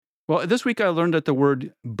Well, this week I learned that the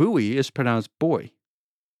word buoy is pronounced boy.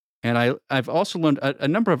 And I've also learned a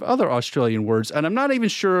number of other Australian words, and I'm not even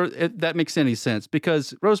sure if that makes any sense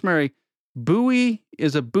because, Rosemary, buoy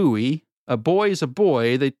is a buoy, a boy is a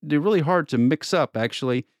boy. They're really hard to mix up,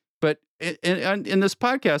 actually. But in this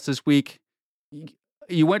podcast this week,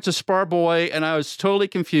 you went to spar boy, and I was totally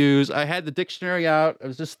confused. I had the dictionary out. I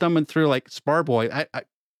was just thumbing through like spar boy.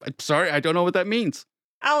 I'm sorry, I don't know what that means.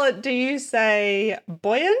 Alan, do you say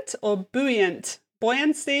buoyant or buoyant?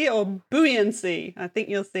 Buoyancy or buoyancy? I think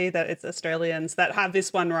you'll see that it's Australians that have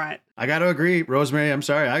this one right. I got to agree, Rosemary. I'm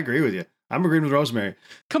sorry. I agree with you. I'm agreeing with Rosemary.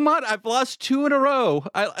 Come on, I've lost 2 in a row.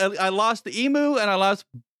 I lost the emu and I lost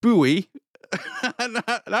buoy. And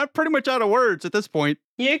I'm pretty much out of words at this point.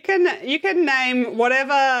 You can name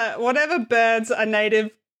whatever birds are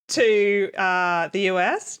native to the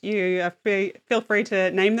US. You are feel free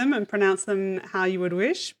to name them and pronounce them how you would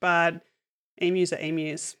wish, but emus are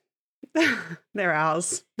emus. They're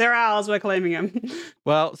ours. They're ours. We're claiming them.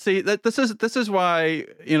 Well, see, this is why,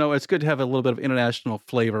 it's good to have a little bit of international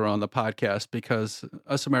flavor on the podcast because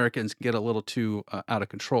us Americans can get a little too out of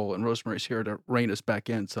control, and Rosemary's here to rein us back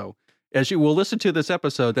in. So as you will listen to this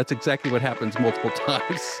episode, that's exactly what happens multiple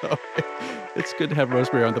times. So it's good to have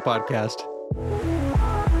Rosemary on the podcast.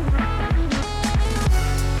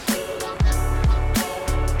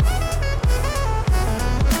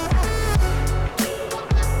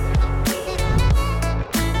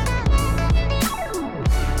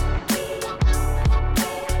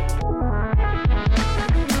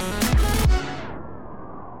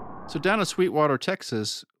 So down in Sweetwater,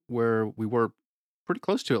 Texas, where we were pretty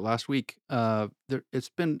close to it last week, it's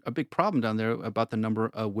been a big problem down there about the number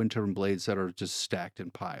of wind turbine blades that are just stacked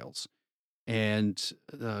in piles. And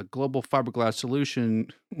the Global Fiberglass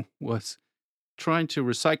Solution was trying to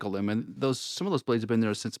recycle them. And some of those blades have been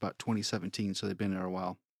there since about 2017, so they've been there a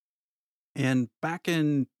while. And back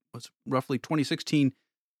in roughly 2016,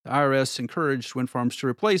 the IRS encouraged wind farms to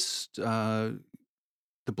replace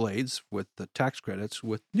the blades with the tax credits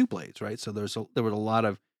with new blades, right? So there were a lot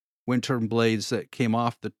of wind turbine blades that came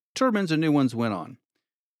off the turbines and new ones went on.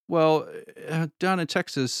 Well, down in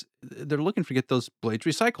Texas, they're looking to get those blades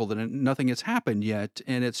recycled and nothing has happened yet.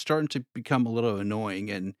 And it's starting to become a little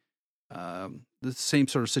annoying. And the same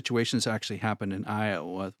sort of situations actually happened in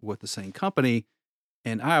Iowa with the same company.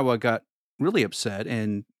 And Iowa got really upset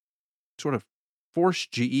and sort of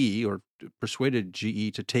forced GE or persuaded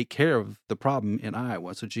GE to take care of the problem in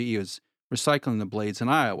Iowa. So GE is recycling the blades in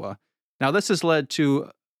Iowa. Now, this has led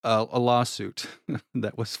to a lawsuit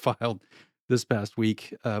that was filed this past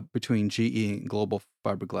week between GE and Global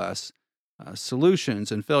Fiberglass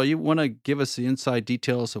Solutions. And Phil, you want to give us the inside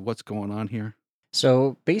details of what's going on here?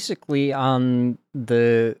 So basically on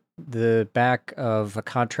the back of a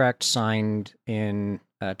contract signed in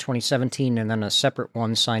 2017 and then a separate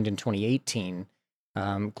one signed in 2018,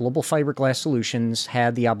 Global Fiberglass Solutions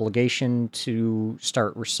had the obligation to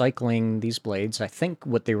start recycling these blades. I think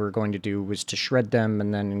what they were going to do was to shred them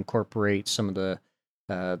and then incorporate some of the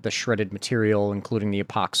shredded material, including the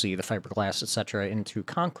epoxy, the fiberglass, etc., into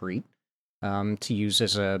concrete to use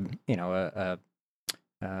as a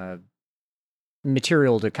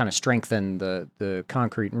material to kind of strengthen the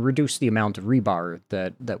concrete and reduce the amount of rebar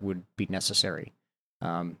that would be necessary.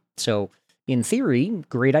 So in theory,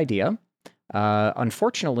 great idea.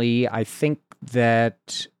 Unfortunately, I think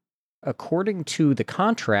that according to the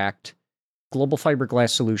contract, Global Fiberglass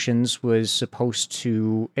Solutions was supposed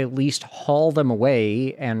to at least haul them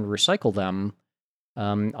away and recycle them,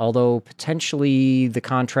 although potentially the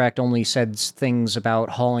contract only said things about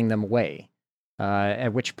hauling them away, at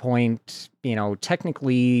which point,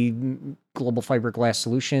 technically Global Fiberglass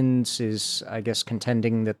Solutions is, I guess,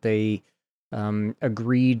 contending that they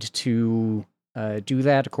agreed to do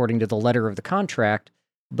that according to the letter of the contract,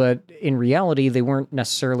 but in reality, they weren't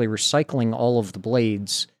necessarily recycling all of the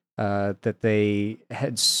blades that they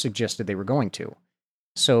had suggested they were going to.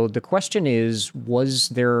 So the question is, was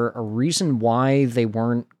there a reason why they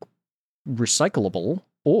weren't recyclable,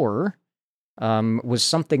 or was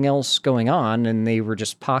something else going on and they were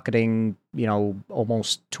just pocketing,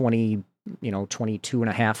 almost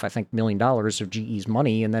 $22.5 million of GE's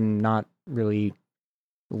money and then not really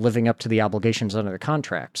living up to the obligations under the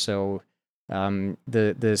contract. So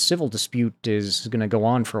the civil dispute is going to go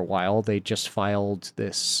on for a while. They just filed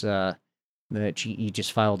this, the GE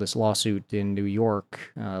just filed this lawsuit in New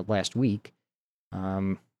York last week.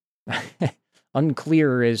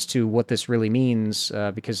 Unclear as to what this really means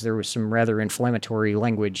because there was some rather inflammatory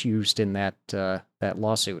language used in that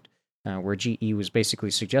lawsuit, where GE was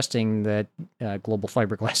basically suggesting that Global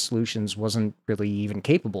Fiberglass Solutions wasn't really even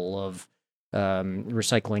capable of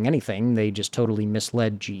recycling anything. They just totally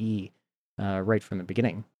misled GE right from the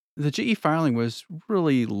beginning. The GE filing was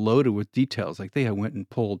really loaded with details. Like they went and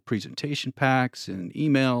pulled presentation packs and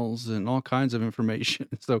emails and all kinds of information.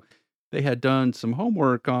 So they had done some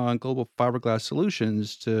homework on Global Fiberglass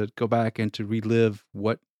Solutions to go back and to relive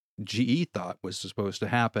what GE thought was supposed to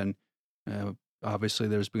happen. Obviously,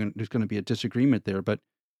 there's going to be a disagreement there. But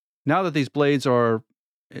now that these blades are,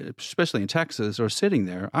 especially in Texas, are sitting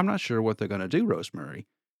there, I'm not sure what they're going to do, Rosemary.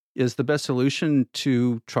 Is the best solution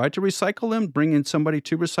to try to recycle them, bring in somebody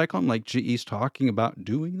to recycle them, like GE's talking about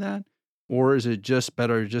doing that? Or is it just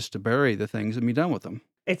better just to bury the things and be done with them?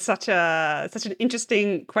 It's such an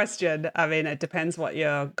interesting question. I mean, it depends what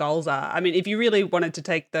your goals are. I mean, if you really wanted to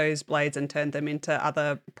take those blades and turn them into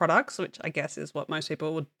other products, which I guess is what most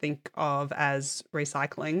people would think of as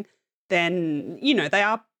recycling, then, they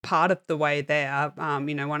are part of the way there.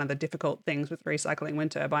 One of the difficult things with recycling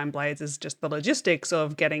wind turbine blades is just the logistics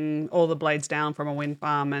of getting all the blades down from a wind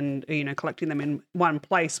farm and, collecting them in one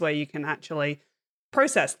place where you can actually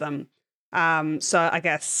process them. So I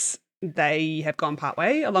guess they have gone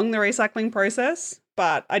partway along the recycling process.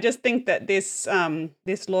 But I just think that this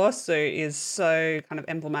lawsuit is so kind of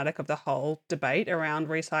emblematic of the whole debate around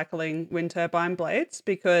recycling wind turbine blades,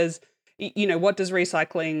 because what does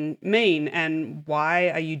recycling mean and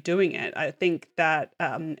why are you doing it? I think that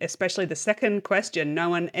especially the second question, no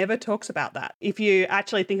one ever talks about that. If you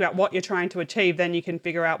actually think about what you're trying to achieve, then you can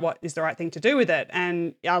figure out what is the right thing to do with it.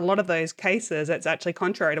 And a lot of those cases, it's actually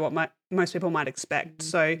contrary to what most people might expect.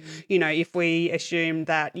 So, if we assume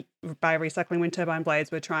that by recycling wind turbine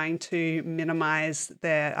blades, we're trying to minimize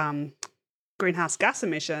their greenhouse gas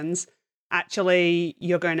emissions, actually,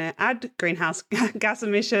 you're going to add greenhouse gas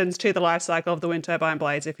emissions to the life cycle of the wind turbine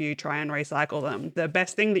blades if you try and recycle them. The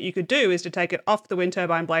best thing that you could do is to take it off the wind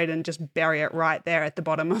turbine blade and just bury it right there at the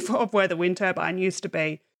bottom of where the wind turbine used to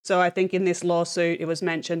be. So I think in this lawsuit, it was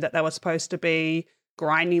mentioned that they were supposed to be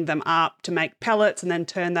grinding them up to make pellets and then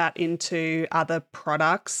turn that into other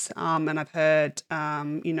products. And I've heard,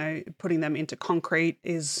 putting them into concrete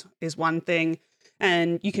is one thing.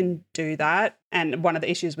 And you can do that. And one of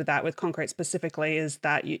the issues with that, with concrete specifically, is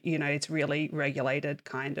that, it's really regulated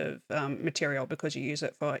kind of material because you use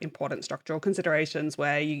it for important structural considerations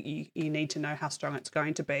where you need to know how strong it's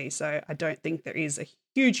going to be. So I don't think there is a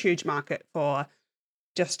huge market for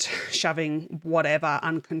just shoving whatever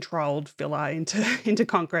uncontrolled filler into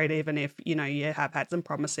concrete, even if, you have had some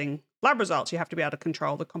promising lab results. You have to be able to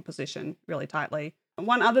control the composition really tightly.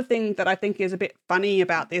 One other thing that I think is a bit funny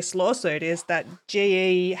about this lawsuit is that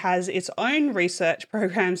GE has its own research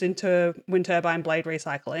programs into wind turbine blade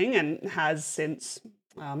recycling and has since,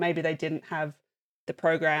 maybe they didn't have the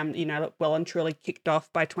program, well and truly kicked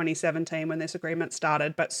off by 2017 when this agreement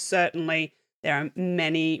started, but certainly there are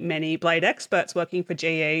many blade experts working for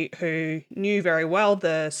GE who knew very well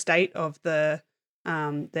the state of the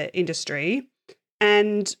industry.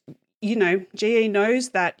 And, GE knows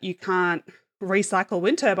that you can't recycle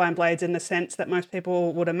wind turbine blades in the sense that most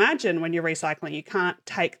people would imagine when you're recycling. You can't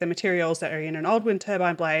take the materials that are in an old wind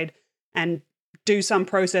turbine blade and do some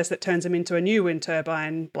process that turns them into a new wind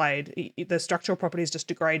turbine blade. The structural properties just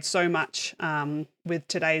degrade so much with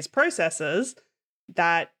today's processes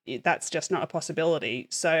that that's just not a possibility.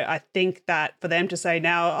 So I think that for them to say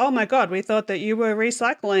now, oh my God, we thought that you were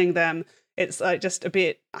recycling them, it's just a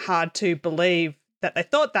bit hard to believe that they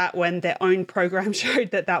thought that when their own program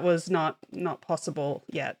showed that was not possible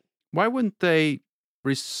yet. Why wouldn't they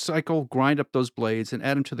grind up those blades and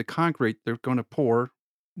add them to the concrete they're going to pour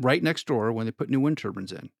right next door when they put new wind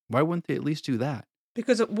turbines in? Why wouldn't they at least do that?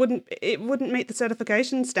 Because it wouldn't meet the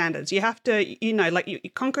certification standards. You have to,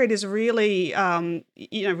 concrete is really,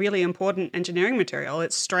 really important engineering material.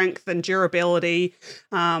 Its strength and durability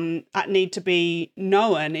need to be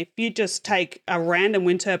known. If you just take a random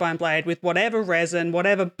wind turbine blade with whatever resin,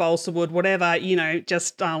 whatever balsa wood, whatever,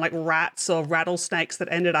 just like rats or rattlesnakes that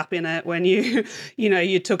ended up in it when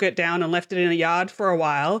you took it down and left it in a yard for a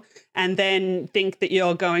while, and then think that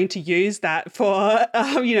you're going to use that for,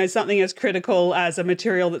 something as critical as a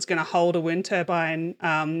material that's going to hold a wind turbine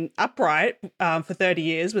upright for 30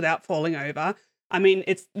 years without falling over. I mean,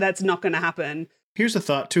 that's not going to happen. Here's a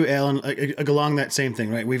thought too, Alan, along that same thing,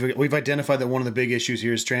 right? We've identified that one of the big issues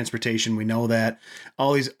here is transportation. We know that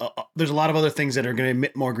all these there's a lot of other things that are going to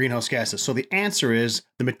emit more greenhouse gases. So the answer is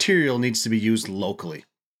the material needs to be used locally.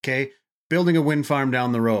 Okay, building a wind farm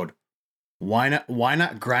down the road. Why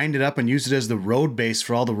not grind it up and use it as the road base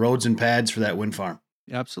for all the roads and pads for that wind farm?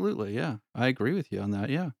 Absolutely, yeah. I agree with you on that,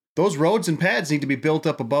 yeah. Those roads and pads need to be built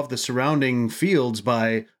up above the surrounding fields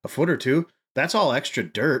by a foot or two. That's all extra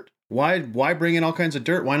dirt. Why bring in all kinds of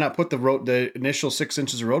dirt? Why not put the initial 6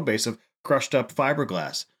 inches of road base of crushed up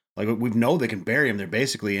fiberglass? Like, we know they can bury them. They're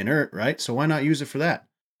basically inert, right? So why not use it for that?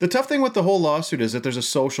 The tough thing with the whole lawsuit is that there's a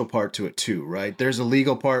social part to it too, right? There's a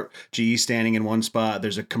legal part, GE standing in one spot.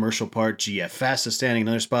 There's a commercial part, GFS is standing in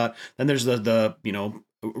another spot. Then there's the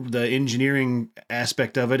engineering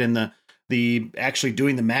aspect of it, and the actually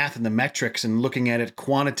doing the math and the metrics and looking at it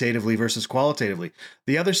quantitatively versus qualitatively.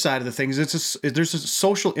 The other side of the things is there's a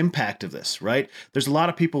social impact of this, right? There's a lot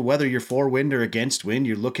of people, whether you're for wind or against wind,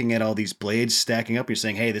 you're looking at all these blades stacking up. You're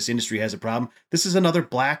saying, hey, this industry has a problem. This is another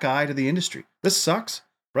black eye to the industry. This sucks,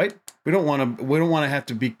 right? We don't want to have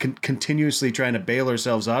to be continuously trying to bail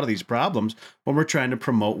ourselves out of these problems when we're trying to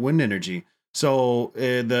promote wind energy. So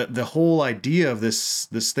the whole idea of this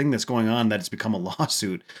thing that's going on, that it's become a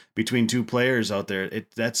lawsuit between two players out there,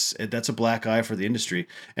 that's a black eye for the industry,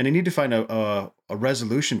 and they need to find a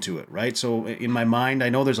resolution to it, right? So in my mind, I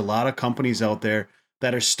know there's a lot of companies out there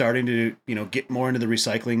that are starting to get more into the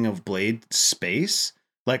recycling of blade space.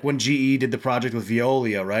 Like when GE did the project with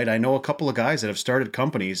Veolia, right? I know a couple of guys that have started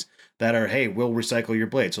companies that are, hey, we'll recycle your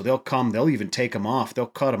blade. So they'll even take them off, they'll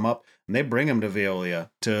cut them up, and they bring them to Veolia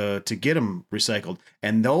to get them recycled.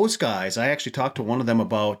 And those guys, I actually talked to one of them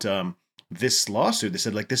about this lawsuit. They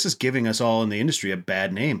said, like, this is giving us all in the industry a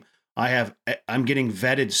bad name. I'm getting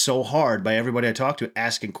vetted so hard by everybody I talk to,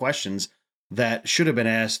 asking questions that should have been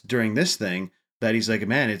asked during this thing, that he's like,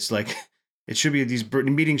 man, it's like, it should be, these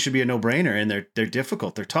meetings should be a no-brainer, and they're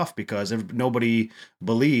difficult. They're tough because nobody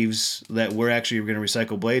believes that we're actually going to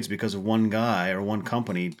recycle blades because of one guy or one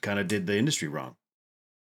company kind of did the industry wrong.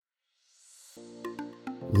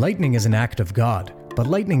 Lightning is an act of God, but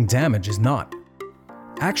lightning damage is not.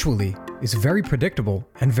 Actually, it's very predictable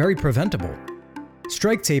and very preventable.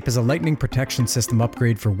 Strike Tape is a lightning protection system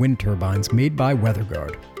upgrade for wind turbines made by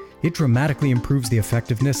WeatherGuard. It dramatically improves the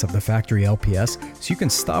effectiveness of the factory LPS, so you can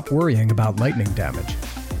stop worrying about lightning damage.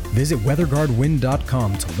 Visit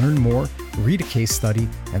weatherguardwind.com to learn more, read a case study,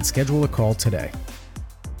 and schedule a call today.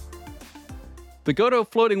 The Godo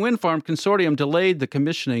Floating Wind Farm Consortium delayed the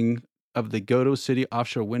commissioning of the Godo City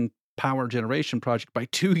Offshore Wind Power Generation Project by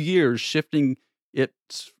 2 years, shifting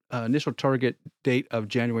its initial target date of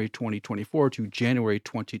January 2024 to January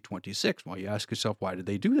 2026. Well, you ask yourself, why did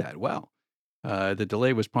they do that? Well, the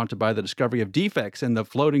delay was prompted by the discovery of defects in the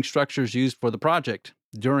floating structures used for the project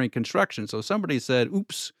during construction. So somebody said,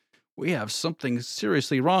 oops, we have something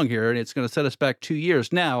seriously wrong here, and it's going to set us back 2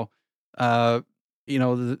 years. Now, the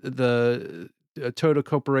Toyota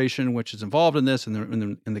Corporation, which is involved in this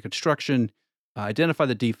and in the construction, identify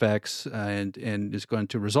the defects and is going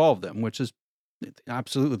to resolve them, which is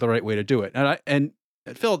absolutely the right way to do it. And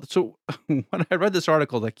Phil, so when I read this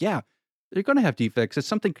article, like, yeah, you're going to have defects. It's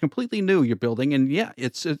something completely new you're building, and yeah,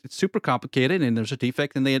 it's super complicated, and there's a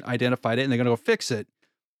defect, and they identified it, and they're going to go fix it.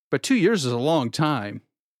 But 2 years is a long time,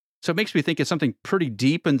 so it makes me think it's something pretty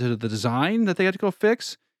deep into the design that they had to go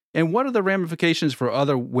fix. And what are the ramifications for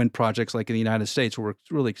other wind projects, like in the United States, where we're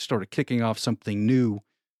really sort of kicking off something new?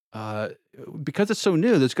 Because it's so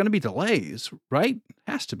new, there's going to be delays, right?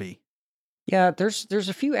 Has to be. Yeah, there's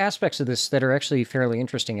a few aspects of this that are actually fairly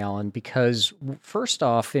interesting, Alan, because first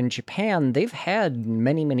off, in Japan, they've had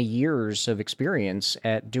many, many years of experience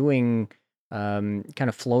at doing kind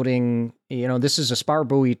of floating, this is a spar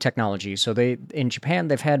buoy technology. So in Japan,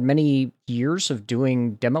 they've had many years of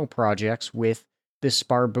doing demo projects with this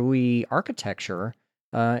spar buoy architecture,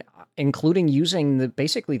 including using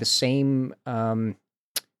basically the same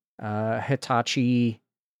Hitachi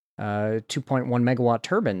 2.1 megawatt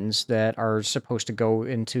turbines that are supposed to go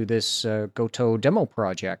into this Goto demo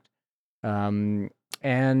project.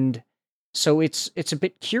 And so it's a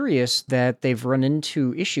bit curious that they've run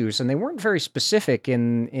into issues, and they weren't very specific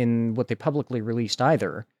in what they publicly released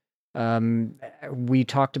either. We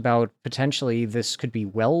talked about potentially this could be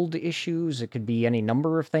weld issues. It could be any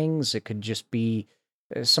number of things. It could just be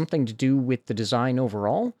something to do with the design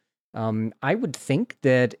overall. I would think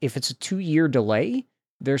that if it's a 2-year delay,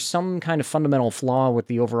 there's some kind of fundamental flaw with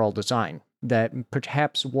the overall design that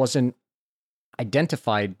perhaps wasn't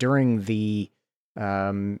identified during the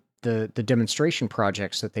demonstration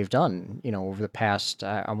projects that they've done, over the past,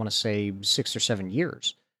 I want to say 6 or 7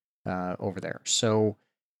 years over there. So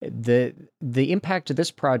the impact of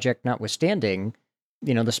this project notwithstanding,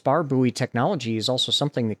 the spar buoy technology is also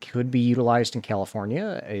something that could be utilized in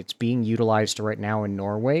California. It's being utilized right now in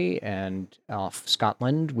Norway and off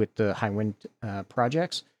Scotland with the Hywind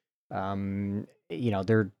projects.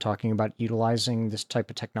 They're talking about utilizing this type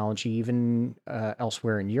of technology even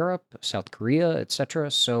elsewhere in Europe, South Korea, etc.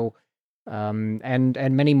 So, and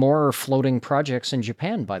many more floating projects in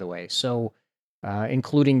Japan, by the way. So,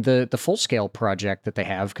 including the full-scale project that they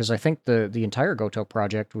have, because I think the entire Goto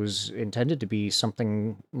project was intended to be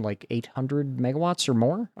something like 800 megawatts or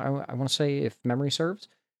more, I want to say, if memory serves.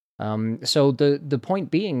 So the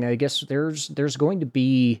point being, I guess there's going to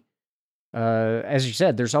be, as you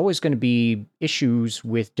said, there's always going to be issues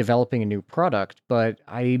with developing a new product, but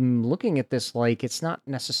I'm looking at this like it's not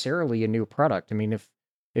necessarily a new product. I mean,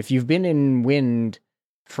 if you've been in wind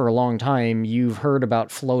for a long time, you've heard about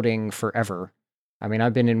floating forever. I mean,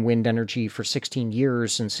 I've been in wind energy for 16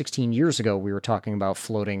 years, and 16 years ago, we were talking about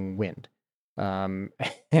floating wind. And,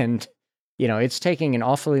 it's taking an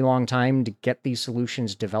awfully long time to get these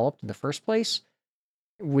solutions developed in the first place,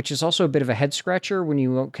 which is also a bit of a head scratcher when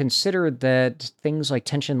you consider that things like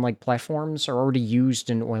tension-like platforms are already used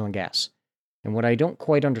in oil and gas. And what I don't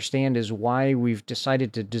quite understand is why we've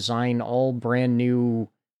decided to design all brand new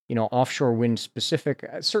offshore wind specific.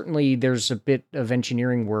 Certainly, there's a bit of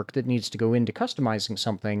engineering work that needs to go into customizing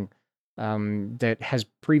something that has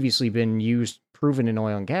previously been proven in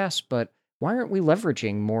oil and gas, but why aren't we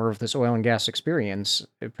leveraging more of this oil and gas experience,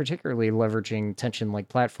 particularly leveraging tension-like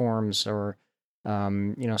platforms or,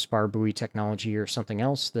 spar buoy technology or something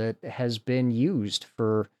else that has been used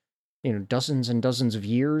for, dozens and dozens of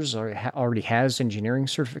years, or already has engineering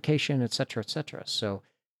certification, et cetera, et cetera. So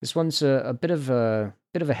this one's a bit of a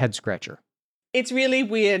head scratcher. It's really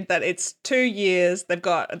weird that it's 2 years. They've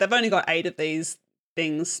only got 8 of these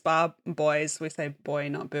things, spar buoys. We say boy,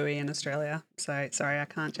 not buoy in Australia. So sorry, I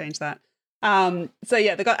can't change that.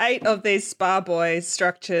 They've got 8 of these spar buoy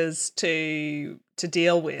structures to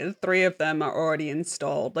deal with. 3 of them are already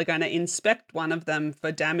installed. They're going to inspect one of them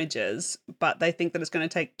for damages, but they think that it's going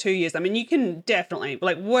to take 2 years. I mean, you can definitely,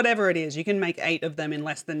 whatever it is, you can make 8 of them in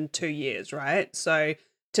less than 2 years, right? So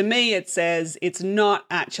to me, it says it's not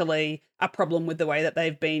actually a problem with the way that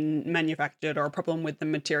they've been manufactured or a problem with the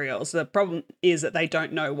materials. The problem is that they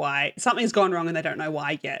don't know why. Something's gone wrong and they don't know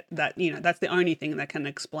why yet. That's the only thing that can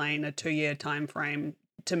explain a 2-year time frame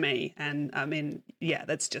to me. And I mean, yeah,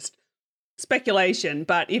 that's just speculation.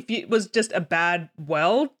 But if it was just a bad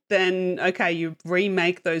weld, then okay, you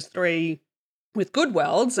remake those 3 with good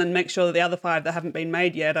welds and make sure that the other 5 that haven't been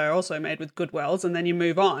made yet are also made with good welds, and then you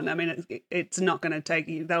move on. I mean, it's not going to take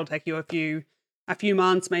you, that'll take you a few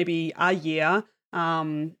months, maybe a year,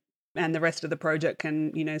 and the rest of the project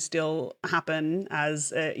can, still happen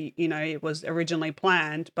as, it was originally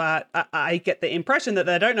planned. But I get the impression that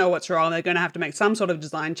they don't know what's wrong. They're going to have to make some sort of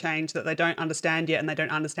design change that they don't understand yet, and they don't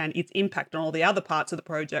understand its impact on all the other parts of the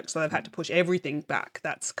project. So they've had to push everything back.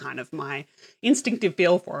 That's kind of my instinctive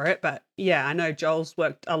feel for it. But yeah, I know Joel's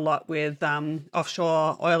worked a lot with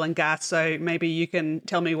offshore oil and gas. So maybe you can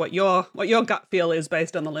tell me what your gut feel is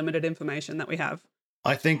based on the limited information that we have.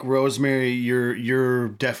 I think, Rosemary, you're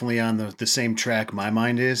definitely on the same track my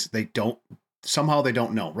mind is. They don't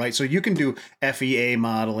know, right? So you can do FEA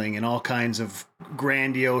modeling and all kinds of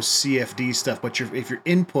grandiose CFD stuff, but if your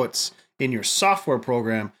inputs in your software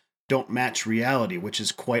program don't match reality, which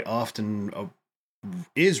is quite often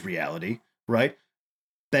is reality, right?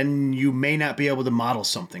 Then you may not be able to model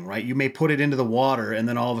something, right? You may put it into the water and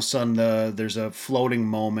then all of a sudden there's a floating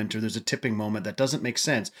moment or there's a tipping moment that doesn't make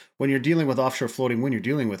sense. When you're dealing with offshore floating wind, you're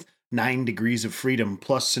dealing with 9 degrees of freedom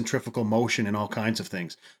plus centrifugal motion and all kinds of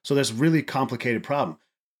things. So there's a really complicated problem.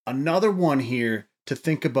 Another one here to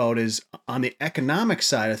think about is on the economic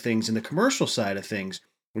side of things and the commercial side of things.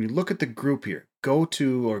 When you look at the group here,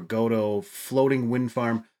 Goto Floating Wind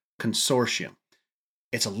Farm Consortium,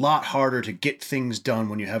 it's a lot harder to get things done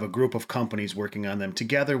when you have a group of companies working on them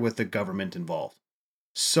together with the government involved.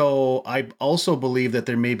 So I also believe that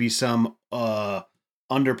there may be some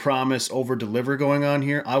under promise, over deliver going on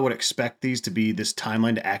here. I would expect this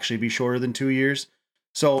timeline to actually be shorter than 2 years.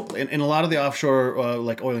 So in a lot of the offshore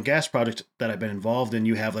oil and gas projects that I've been involved in,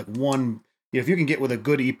 you have one, if you can get with a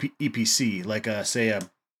good EPC, like I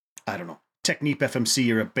don't know, Technip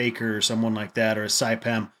FMC or a Baker or someone like that, or a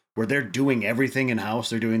Saipem, where they're doing everything in-house.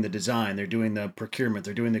 They're doing the design, they're doing the procurement,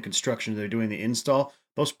 they're doing the construction, they're doing the install.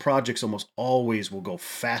 Those projects almost always will go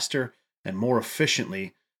faster and more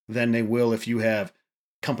efficiently than they will if you have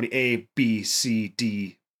company A, B, C,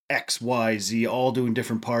 D, X, Y, Z, all doing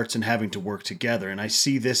different parts and having to work together. And I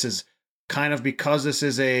see this as kind of, because this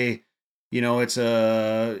is it's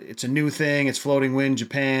a new thing. It's floating wind,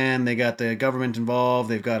 Japan. They got the government involved.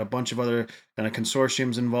 They've got a bunch of other kind of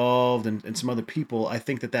consortiums involved and some other people. I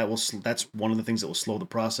think that's one of the things that will slow the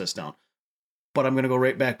process down. But I'm going to go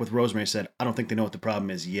right back with Rosemary said. I don't think they know what the problem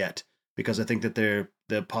is yet, because I think that the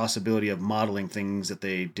possibility of modeling things that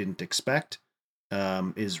they didn't expect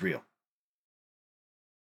is real.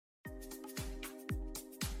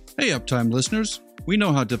 Hey, Uptime listeners. We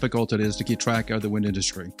know how difficult it is to keep track of the wind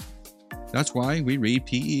industry. That's why we read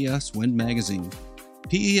PES Wind magazine.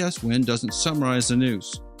 PES Wind doesn't summarize the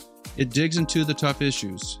news. It digs into the tough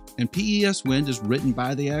issues, and PES Wind is written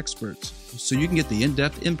by the experts, so you can get the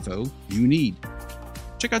in-depth info you need.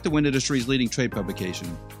 Check out the wind industry's leading trade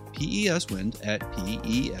publication, PES Wind, at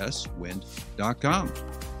peswind.com.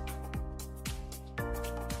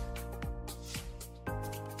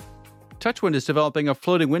 Touchwind is developing a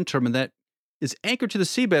floating wind turbine that is anchored to the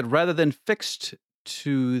seabed rather than fixed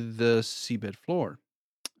to the seabed floor.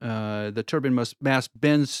 The turbine mast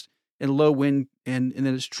bends in low wind, and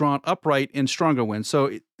then it's drawn upright in stronger wind.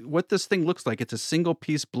 So what this thing looks like, it's a single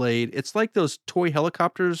piece blade. It's like those toy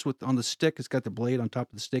helicopters on the stick. It's got the blade on top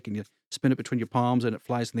of the stick, and you spin it between your palms, and it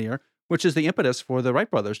flies in the air, which is the impetus for the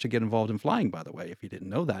Wright brothers to get involved in flying, by the way, if you didn't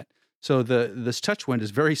know that. So this Touchwind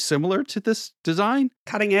is very similar to this design.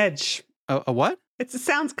 Cutting edge. A what? It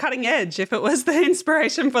sounds cutting edge if it was the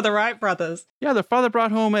inspiration for the Wright brothers. Yeah, their father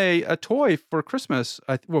brought home a toy for Christmas.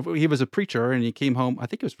 Well, he was a preacher, and he came home, I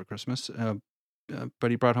think it was for Christmas,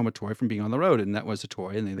 but he brought home a toy from being on the road, and that was the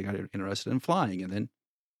toy, and then they got interested in flying, and then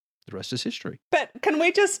the rest is history. But can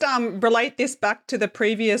we just relate this back to the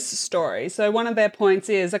previous story? So one of their points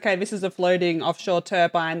is, okay, this is a floating offshore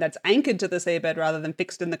turbine that's anchored to the seabed rather than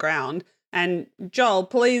fixed in the ground. And Joel,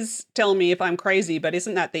 please tell me if I'm crazy, but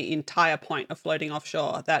isn't that the entire point of floating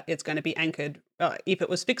offshore, that it's going to be anchored? If it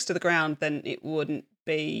was fixed to the ground, then it wouldn't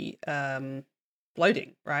be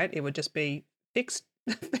floating, right? It would just be fixed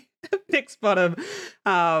fixed bottom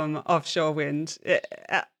offshore wind.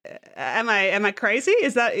 Am I crazy?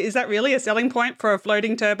 Is that really a selling point for a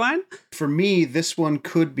floating turbine? For me, this one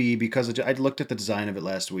could be, because I looked at the design of it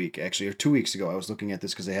last week, actually, or 2 weeks ago. I was looking at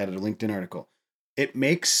this because they had a LinkedIn article. It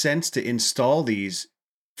makes sense to install these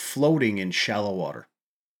floating in shallow water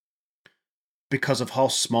because of how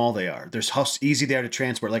small they are. There's how easy they are to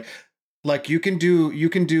transport. Like you can do.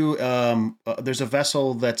 There's a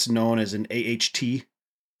vessel that's known as an AHT.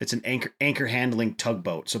 It's an anchor handling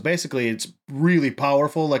tugboat. So basically, it's really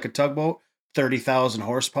powerful, like a tugboat, 30,000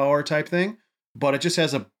 horsepower type thing. But it just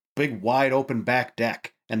has a big, wide open back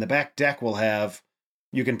deck, and the back deck will have.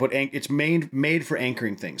 You can put it's made for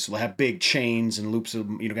anchoring things. So they'll have big chains and loops of,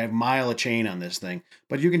 have a mile of chain on this thing.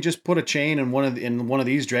 But you can just put a chain in one of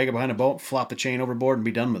these, drag it behind a boat, flop the chain overboard, and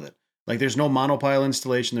be done with it. Like, there's no monopile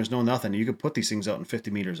installation, there's no nothing. You could put these things out in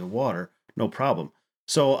 50 meters of water, no problem.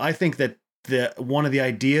 So I think that one of the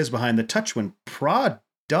ideas behind the Touchwind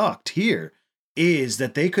product here is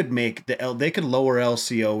that they could lower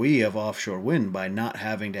LCOE of offshore wind by not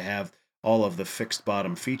having to have all of the fixed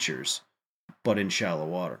bottom features, but in shallow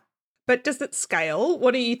water. But does it scale?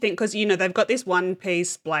 What do you think? Because, they've got this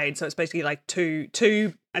one-piece blade, so it's basically like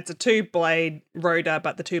it's a two-blade rotor,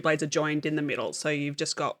 but the two blades are joined in the middle, so you've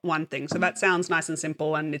just got one thing. So that sounds nice and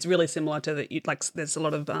simple, and it's really similar to there's a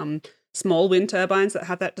lot of small wind turbines that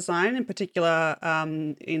have that design. In particular,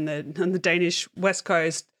 on the Danish west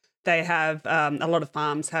coast, they have a lot of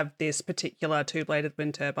farms have this particular two-bladed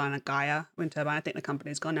wind turbine, a Gaia wind turbine. I think the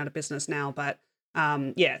company's gone out of business now, but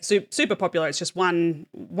super popular. It's just one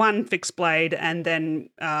fixed blade, and then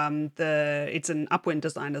it's an upwind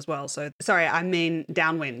design as well. So sorry, I mean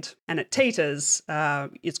downwind, and it teeters.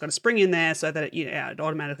 It's got a spring in there so that it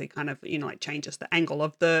automatically kind of changes the angle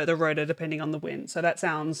of the rotor depending on the wind. So that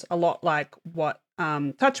sounds a lot like what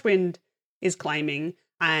Touchwind is claiming.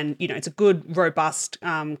 And, it's a good, robust,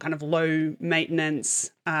 kind of low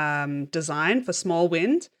maintenance design for small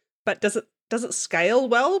wind. But does it scale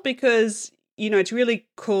well? Because it's really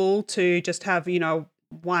cool to just have,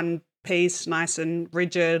 one piece nice and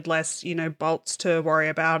rigid, less, bolts to worry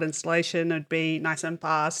about. Installation would be nice and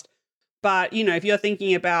fast. But, if you're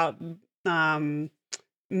thinking about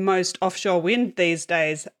most offshore wind these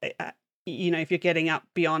days, if you're getting up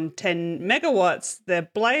beyond 10 megawatts, the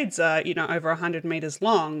blades are, over 100 meters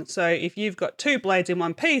long. So if you've got two blades in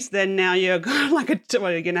one piece, then now you're going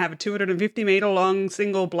you're going to have a 250 meter long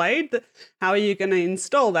single blade. How are you going to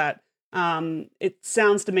install that? It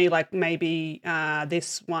sounds to me like maybe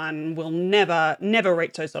this one will never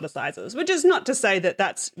reach those sort of sizes, which is not to say that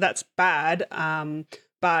that's bad,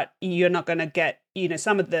 but you're not going to get,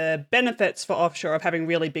 some of the benefits for offshore of having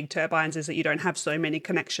really big turbines is that you don't have so many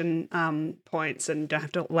connection points and don't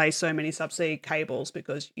have to lay so many subsea cables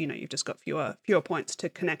because, you've just got fewer points to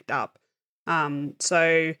connect up.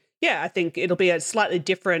 So, yeah, I think it'll be a slightly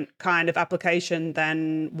different kind of application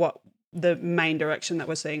than what the main direction that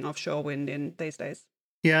we're seeing offshore wind in these days.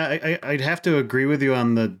 Yeah, I'd have to agree with you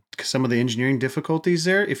on some of the engineering difficulties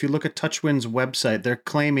there. If you look at Touchwind's website, they're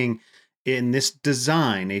claiming in this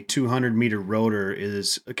design, a 200-meter rotor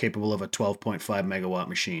is capable of a 12.5 megawatt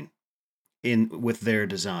machine. in with their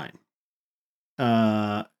design.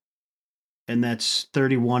 And that's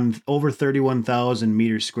over 31,000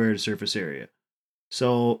 meters squared surface area.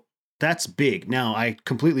 So that's big. Now, I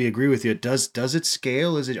completely agree with you. Does it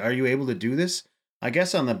scale? Are you able to do this? I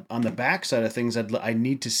guess on the back side of things, I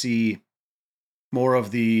need to see more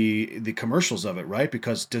of the commercials of it, right?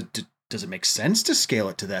 Because does it make sense to scale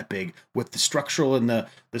it to that big with the structural and the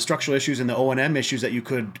structural issues and the O&M issues that you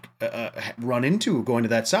could run into going to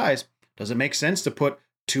that size? Does it make sense to put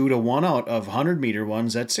 2 to 1 out of 100-meter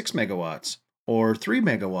ones at 6 megawatts or 3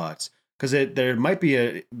 megawatts? Because there might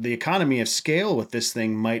be the economy of scale with this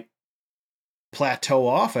thing might plateau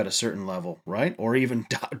off at a certain level, right? Or even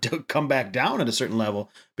come back down at a certain level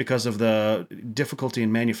because of the difficulty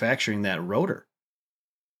in manufacturing that rotor.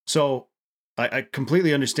 So I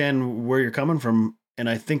completely understand where you're coming from, and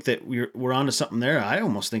I think that we're onto something there. I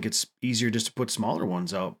almost think it's easier just to put smaller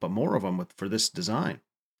ones out, but more of them for this design.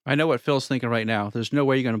 I know what Phil's thinking right now. There's no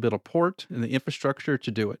way you're going to build a port and the infrastructure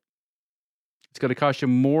to do it. It's going to cost you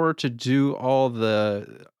more to do all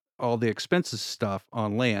the expensive stuff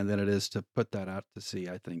on land than it is to put that out to sea,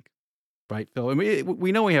 I think. Right, Phil? I mean,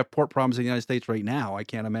 we know we have port problems in the United States right now. I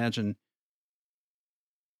can't imagine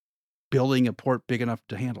building a port big enough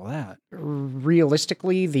to handle that.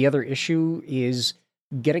 Realistically, the other issue is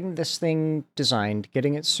getting this thing designed,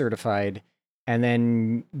 getting it certified, and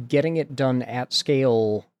then getting it done at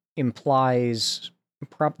scale implies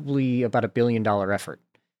probably about $1 billion effort.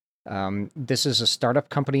 This is a startup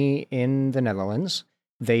company in the Netherlands.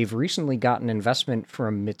 They've recently gotten investment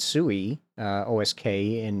from Mitsui,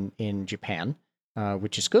 OSK in Japan,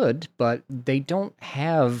 which is good, but they don't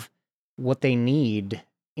have what they need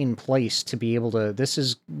in place to be able to. This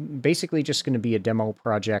is basically just going to be a demo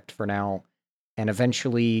project for now, and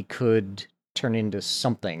eventually could turn into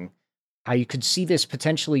something. You could see this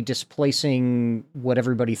potentially displacing what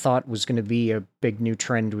everybody thought was going to be a big new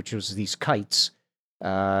trend, which was these kites,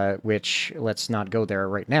 which let's not go there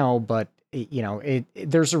right now, but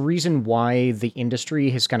there's a reason why the industry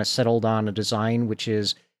has kind of settled on a design which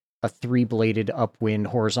is a 3-bladed upwind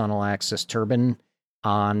horizontal axis turbine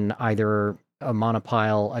on either a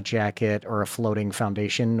monopile, a jacket, or a floating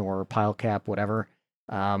foundation or pile cap, whatever.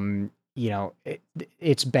 It's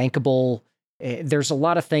bankable. There's a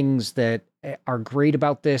lot of things that are great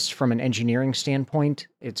about this from an engineering standpoint.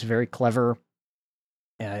 It's very clever,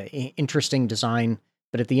 interesting design.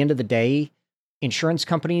 But at the end of the day, insurance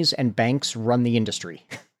companies and banks run the industry,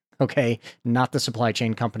 okay? Not the supply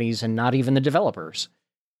chain companies and not even the developers.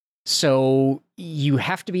 So you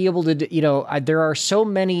have to be able to, there are so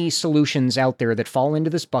many solutions out there that fall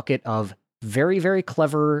into this bucket of very, very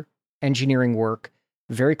clever engineering work,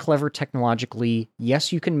 very clever technologically.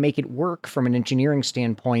 Yes, you can make it work from an engineering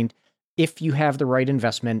standpoint if you have the right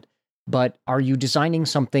investment, but are you designing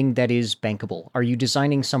something that is bankable? Are you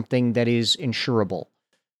designing something that is insurable?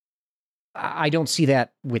 I don't see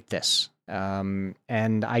that with this. And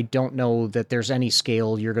I don't know that there's any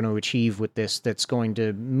scale you're going to achieve with this that's going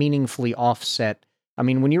to meaningfully offset. I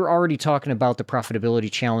mean, when you're already talking about the profitability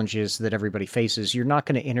challenges that everybody faces, you're not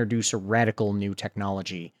going to introduce a radical new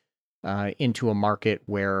technology into a market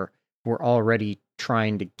where we're already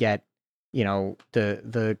trying to get,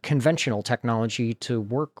 the conventional technology to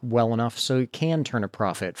work well enough so it can turn a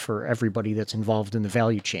profit for everybody that's involved in the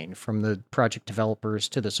value chain, from the project developers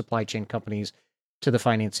to the supply chain companies to the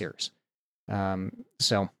financiers. Good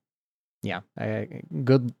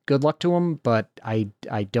luck to them, but I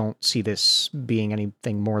don't see this being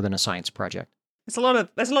anything more than a science project. There's a lot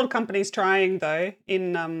of companies trying though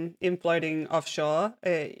in floating offshore.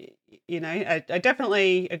 I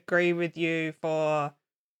definitely agree with you for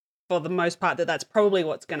the most part that that's probably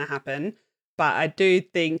what's going to happen. But I do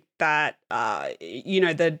think that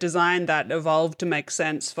the design that evolved to make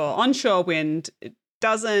sense for onshore wind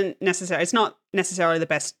it's not necessarily the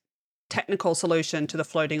best technical solution to the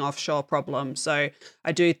floating offshore problem. So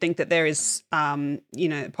I do think that there is,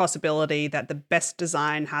 possibility that the best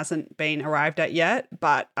design hasn't been arrived at yet.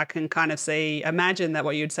 But I can kind of imagine that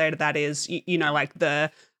what you'd say to that is, like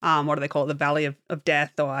the, what do they call it? The Valley of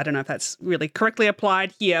Death, or I don't know if that's really correctly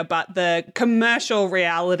applied here, but the commercial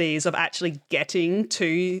realities of actually getting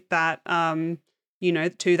to that, to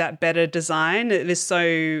that better design. It is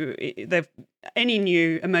any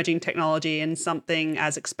new emerging technology in something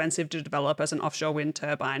as expensive to develop as an offshore wind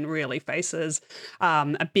turbine really faces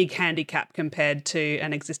a big handicap compared to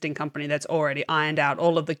an existing company that's already ironed out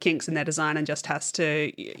all of the kinks in their design and just has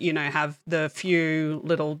to, have the few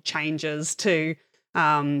little changes to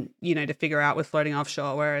to figure out with floating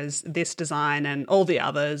offshore, whereas this design and all the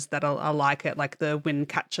others that are like it, like the wind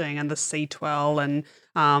catching and the C-twirl and,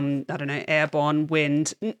 airborne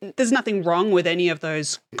wind, there's nothing wrong with any of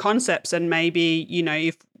those concepts. And maybe,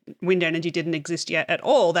 if wind energy didn't exist yet at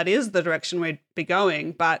all, that is the direction we'd be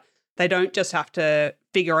going. But they don't just have to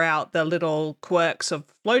figure out the little quirks of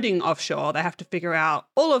floating offshore. They have to figure out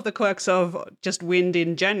all of the quirks of just wind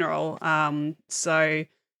in general. So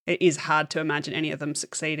it is hard to imagine any of them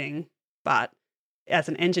succeeding. But as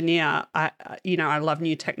an engineer, I love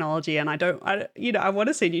new technology, and I want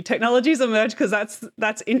to see new technologies emerge because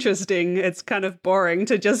that's interesting. It's kind of boring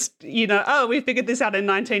to just, we figured this out in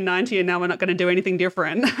 1990 and now we're not going to do anything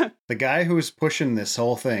different. The guy who's pushing this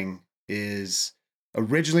whole thing is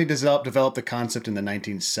originally developed the concept in the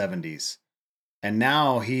 1970s, and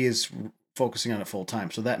now he is focusing on it full time.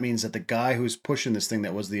 So that means that the guy who's pushing this thing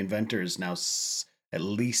that was the inventor is now at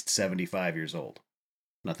least 75 years old.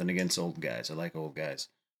 Nothing against old guys. I like old guys,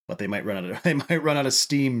 but they might run out of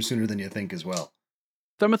steam sooner than you think as well.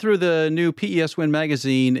 Thumbing through the new PES Wind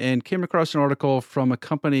magazine and came across an article from a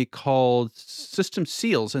company called System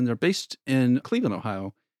Seals, and they're based in Cleveland,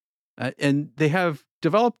 Ohio. And they have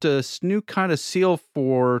developed a new kind of seal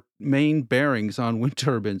for main bearings on wind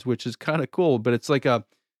turbines, which is kind of cool. But it's like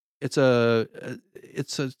it's got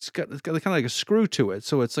kind of like a screw to it,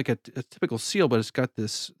 so it's like a typical seal, but it's got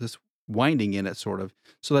this winding in it, sort of,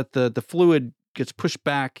 so that the fluid gets pushed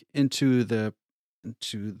back into the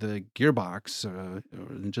gearbox or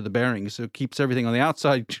into the bearings, so it keeps everything on the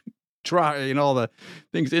outside dry and all the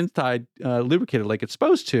things inside lubricated like it's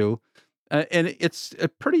supposed to. And it's a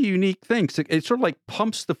pretty unique thing. So it sort of like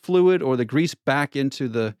pumps the fluid or the grease back into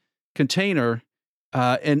the container,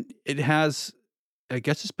 and it has, I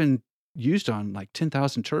guess it's been used on like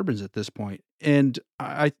 10,000 turbines at this point. And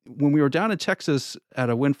when we were down in Texas at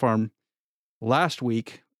a wind farm last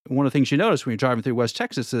week, one of the things you notice when you're driving through West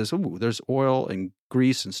Texas is, there's oil and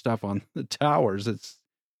grease and stuff on the towers. It's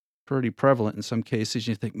pretty prevalent in some cases.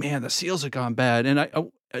 You think, man, the seals have gone bad. And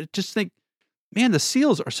I just think, man, the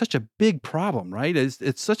seals are such a big problem, right?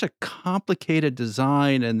 It's such a complicated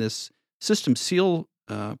design, and this System Seal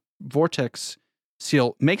vortex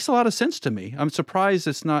seal makes a lot of sense to me. I'm surprised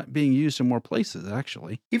it's not being used in more places,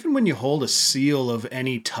 actually. Even when you hold a seal of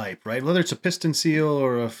any type, right? Whether it's a piston seal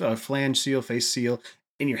or a flange seal, face seal,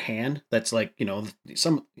 in your hand, that's like,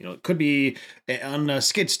 it could be on a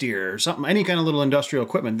skid steer or something, any kind of little industrial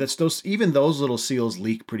equipment. Those little seals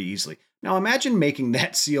leak pretty easily. Now imagine making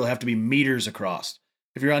that seal have to be meters across.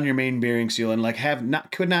 If you're on your main bearing seal and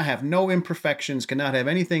could not have no imperfections, could not have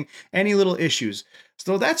anything, any little issues.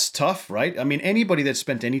 So that's tough, right? I mean, anybody that's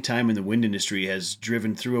spent any time in the wind industry has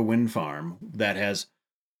driven through a wind farm that has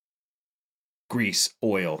grease,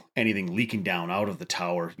 oil, anything leaking down out of the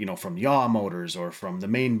tower, from yaw motors or from the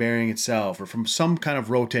main bearing itself or from some kind of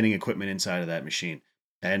rotating equipment inside of that machine.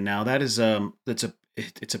 And now that is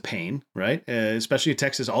it's a pain, right? Especially in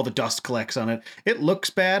Texas, all the dust collects on it. It looks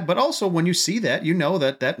bad, but also when you see that,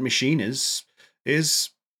 that machine is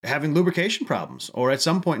having lubrication problems, or at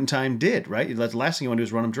some point in time did, right? The last thing you want to do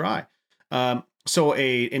is run them dry. So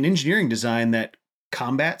an engineering design that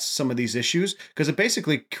combats some of these issues, because it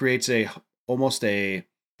basically creates almost a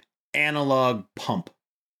analog pump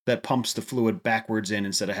that pumps the fluid backwards in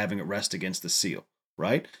instead of having it rest against the seal.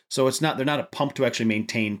 Right? So they're not a pump to actually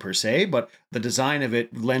maintain per se, but the design of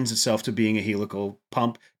it lends itself to being a helical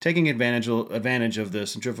pump, taking advantage of the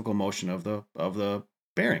centrifugal motion of the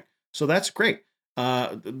bearing. So that's great.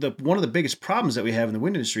 One of the biggest problems that we have in the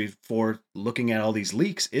wind industry for looking at all these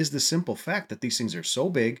leaks is the simple fact that these things are so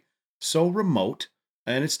big, so remote,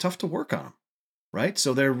 and it's tough to work on them. Right?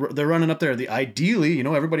 So they're running up there. Ideally,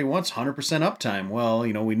 everybody wants 100% uptime. Well,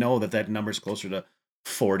 we know that number is closer to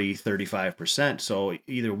 40, 35%. So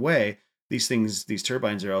either way, these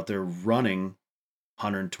turbines are out there running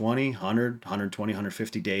 120, 100, 120,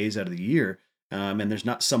 150 days out of the year. And there's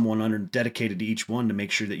not someone dedicated to each one to make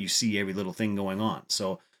sure that you see every little thing going on.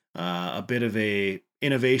 So a bit of a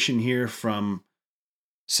innovation here from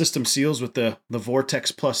System Seals with the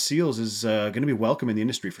Vortex Plus seals is going to be welcome in the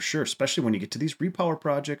industry for sure, especially when you get to these repower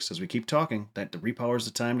projects. As we keep talking, that the repower is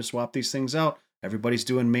the time to swap these things out. Everybody's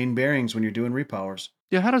doing main bearings when you're doing repowers.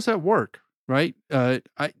 Yeah, how does that work, right?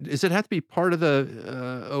 Does it have to be part of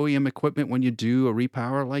the OEM equipment when you do a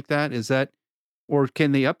repower like that? Or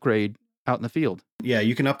can they upgrade out in the field? Yeah,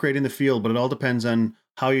 you can upgrade in the field, but it all depends on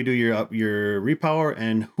how you do your repower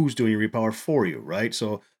and who's doing your repower for you, right?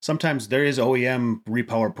 So sometimes there is OEM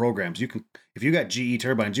repower programs. If you got GE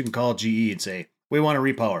turbines, you can call GE and say, we want a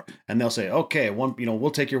repower. And they'll say, okay,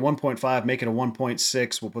 we'll take your 1.5, make it a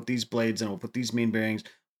 1.6. We'll put these blades in, we'll put these main bearings.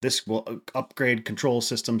 this will upgrade control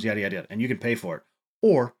systems, yada, yada, yada. And you can pay for it.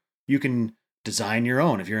 Or you can design your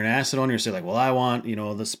own. If you're an asset owner, you say like, well, I want,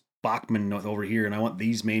 this Bachmann over here, and I want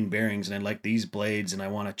these main bearings, and I like these blades, and I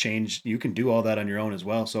want to change. You can do all that on your own as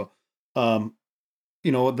well. So,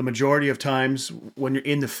 the majority of times when you're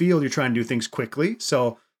in the field, you're trying to do things quickly.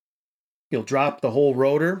 So you'll drop the whole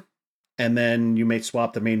rotor, and then you may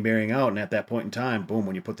swap the main bearing out. And at that point in time, boom,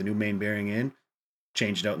 when you put the new main bearing in,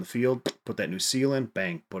 change it out in the field, put that new seal in,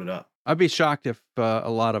 bang, put it up. I'd be shocked if a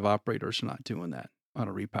lot of operators are not doing that on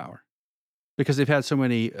a repower, because they've had so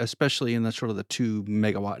many, especially in the sort of the 2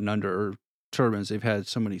 megawatt and under turbines, they've had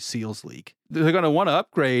so many seals leak. They're going to want to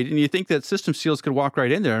upgrade, and you think that System Seals could walk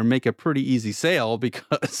right in there and make a pretty easy sale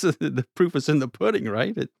because the proof is in the pudding,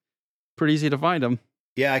 right? It's pretty easy to find them.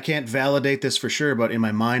 Yeah, I can't validate this for sure, but in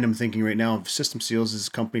my mind, I'm thinking right now, System Seals is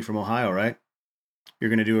a company from Ohio, right? You're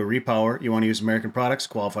going to do a repower. You want to use American products,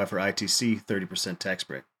 qualify for ITC, 30% tax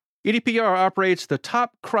break. EDPR operates the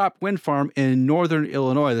Top Crop Wind Farm in northern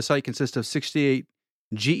Illinois. The site consists of 68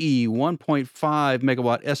 GE 1.5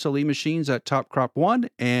 megawatt SLE machines at Top Crop 1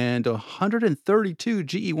 and 132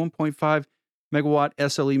 GE 1.5 megawatt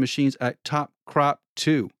SLE machines at Top Crop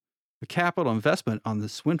 2. The capital investment on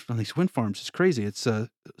these wind farms is crazy. It's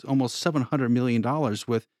almost $700 million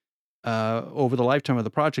with, over the lifetime of the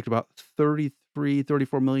project, about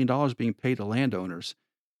 $34 million being paid to landowners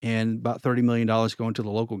and about $30 million going to the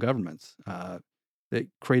local governments. They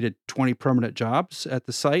created 20 permanent jobs at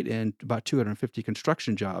the site and about 250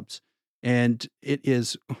 construction jobs. And it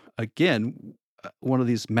is, again, one of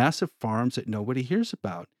these massive farms that nobody hears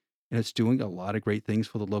about. And it's doing a lot of great things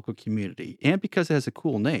for the local community. And because it has a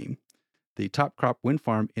cool name, the Top Crop Wind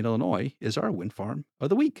Farm in Illinois is our wind farm of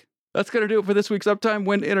the week. That's going to do it for this week's Uptime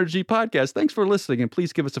Wind Energy Podcast. Thanks for listening, and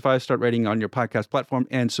please give us a 5-star rating on your podcast platform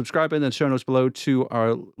and subscribe in the show notes below to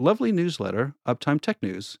our lovely newsletter, Uptime Tech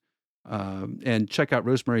News. And check out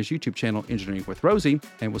Rosemary's YouTube channel, Engineering with Rosie,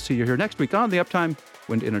 and we'll see you here next week on the Uptime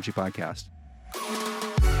Wind Energy Podcast.